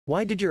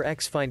Why did your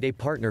ex find a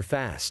partner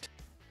fast?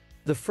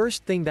 The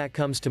first thing that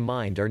comes to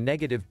mind are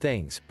negative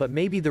things, but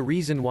maybe the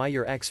reason why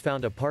your ex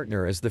found a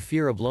partner is the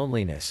fear of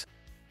loneliness.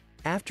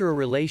 After a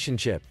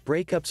relationship,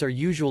 breakups are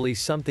usually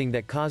something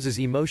that causes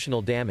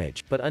emotional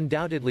damage, but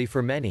undoubtedly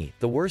for many,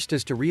 the worst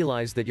is to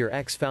realize that your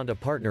ex found a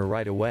partner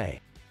right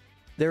away.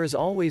 There is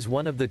always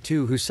one of the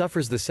two who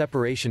suffers the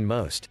separation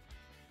most.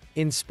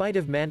 In spite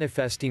of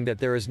manifesting that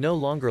there is no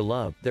longer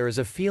love, there is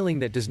a feeling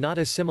that does not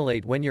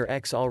assimilate when your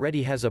ex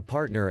already has a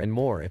partner, and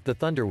more if the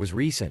thunder was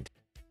recent.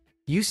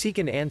 You seek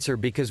an answer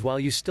because while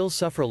you still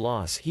suffer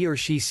loss, he or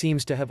she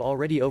seems to have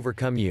already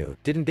overcome you.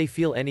 Didn't they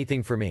feel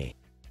anything for me?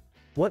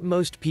 What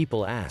most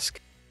people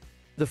ask.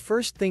 The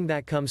first thing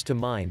that comes to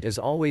mind is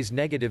always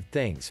negative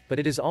things, but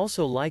it is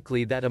also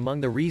likely that among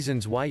the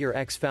reasons why your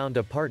ex found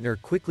a partner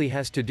quickly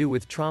has to do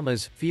with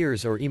traumas,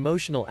 fears, or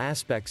emotional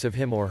aspects of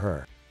him or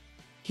her.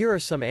 Here are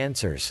some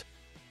answers.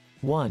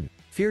 1.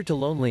 Fear to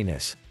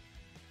loneliness.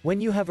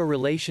 When you have a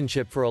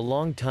relationship for a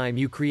long time,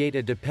 you create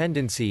a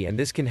dependency, and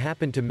this can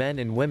happen to men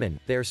and women.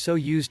 They are so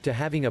used to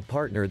having a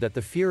partner that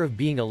the fear of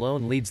being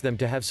alone leads them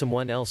to have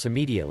someone else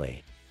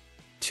immediately.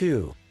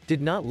 2.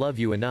 Did not love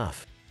you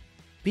enough.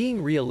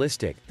 Being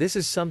realistic, this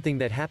is something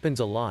that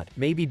happens a lot.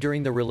 Maybe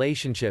during the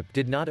relationship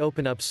did not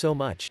open up so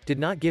much, did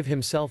not give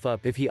himself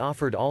up if he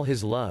offered all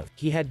his love,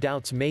 he had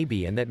doubts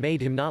maybe, and that made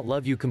him not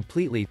love you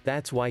completely,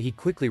 that's why he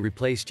quickly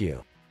replaced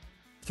you.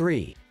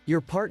 3.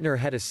 Your partner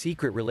had a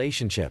secret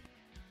relationship.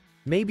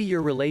 Maybe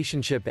your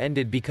relationship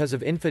ended because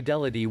of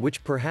infidelity,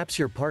 which perhaps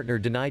your partner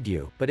denied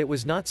you, but it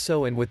was not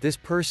so, and with this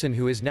person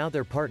who is now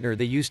their partner,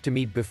 they used to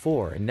meet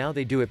before and now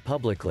they do it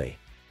publicly.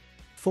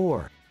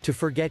 4. To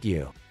forget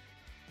you.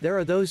 There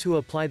are those who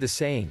apply the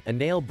saying, a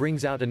nail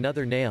brings out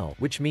another nail,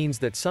 which means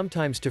that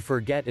sometimes to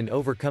forget and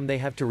overcome they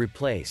have to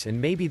replace,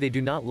 and maybe they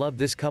do not love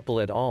this couple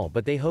at all,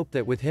 but they hope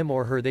that with him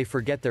or her they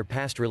forget their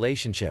past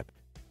relationship.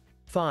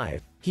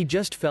 5. He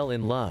just fell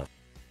in love.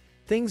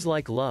 Things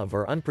like love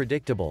are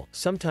unpredictable.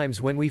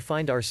 Sometimes when we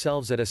find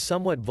ourselves at a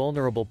somewhat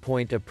vulnerable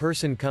point, a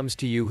person comes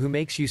to you who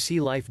makes you see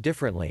life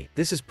differently.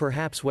 This is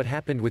perhaps what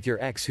happened with your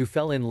ex, who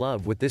fell in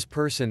love with this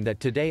person that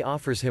today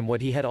offers him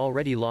what he had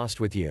already lost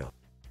with you.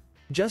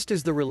 Just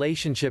as the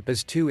relationship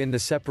is two in the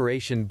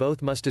separation,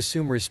 both must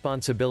assume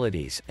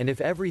responsibilities, and if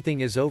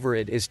everything is over,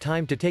 it is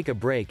time to take a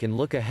break and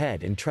look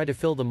ahead and try to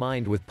fill the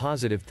mind with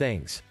positive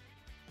things.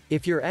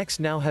 If your ex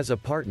now has a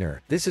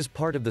partner, this is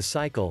part of the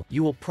cycle.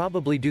 You will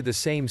probably do the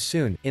same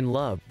soon. In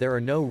love, there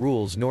are no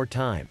rules nor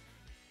time.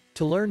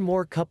 To learn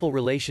more couple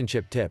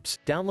relationship tips,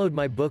 download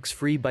my books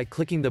free by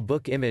clicking the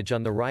book image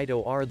on the right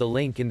or the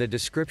link in the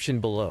description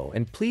below,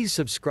 and please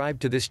subscribe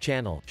to this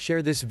channel,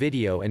 share this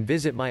video, and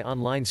visit my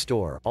online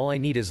store. All I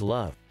need is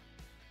love.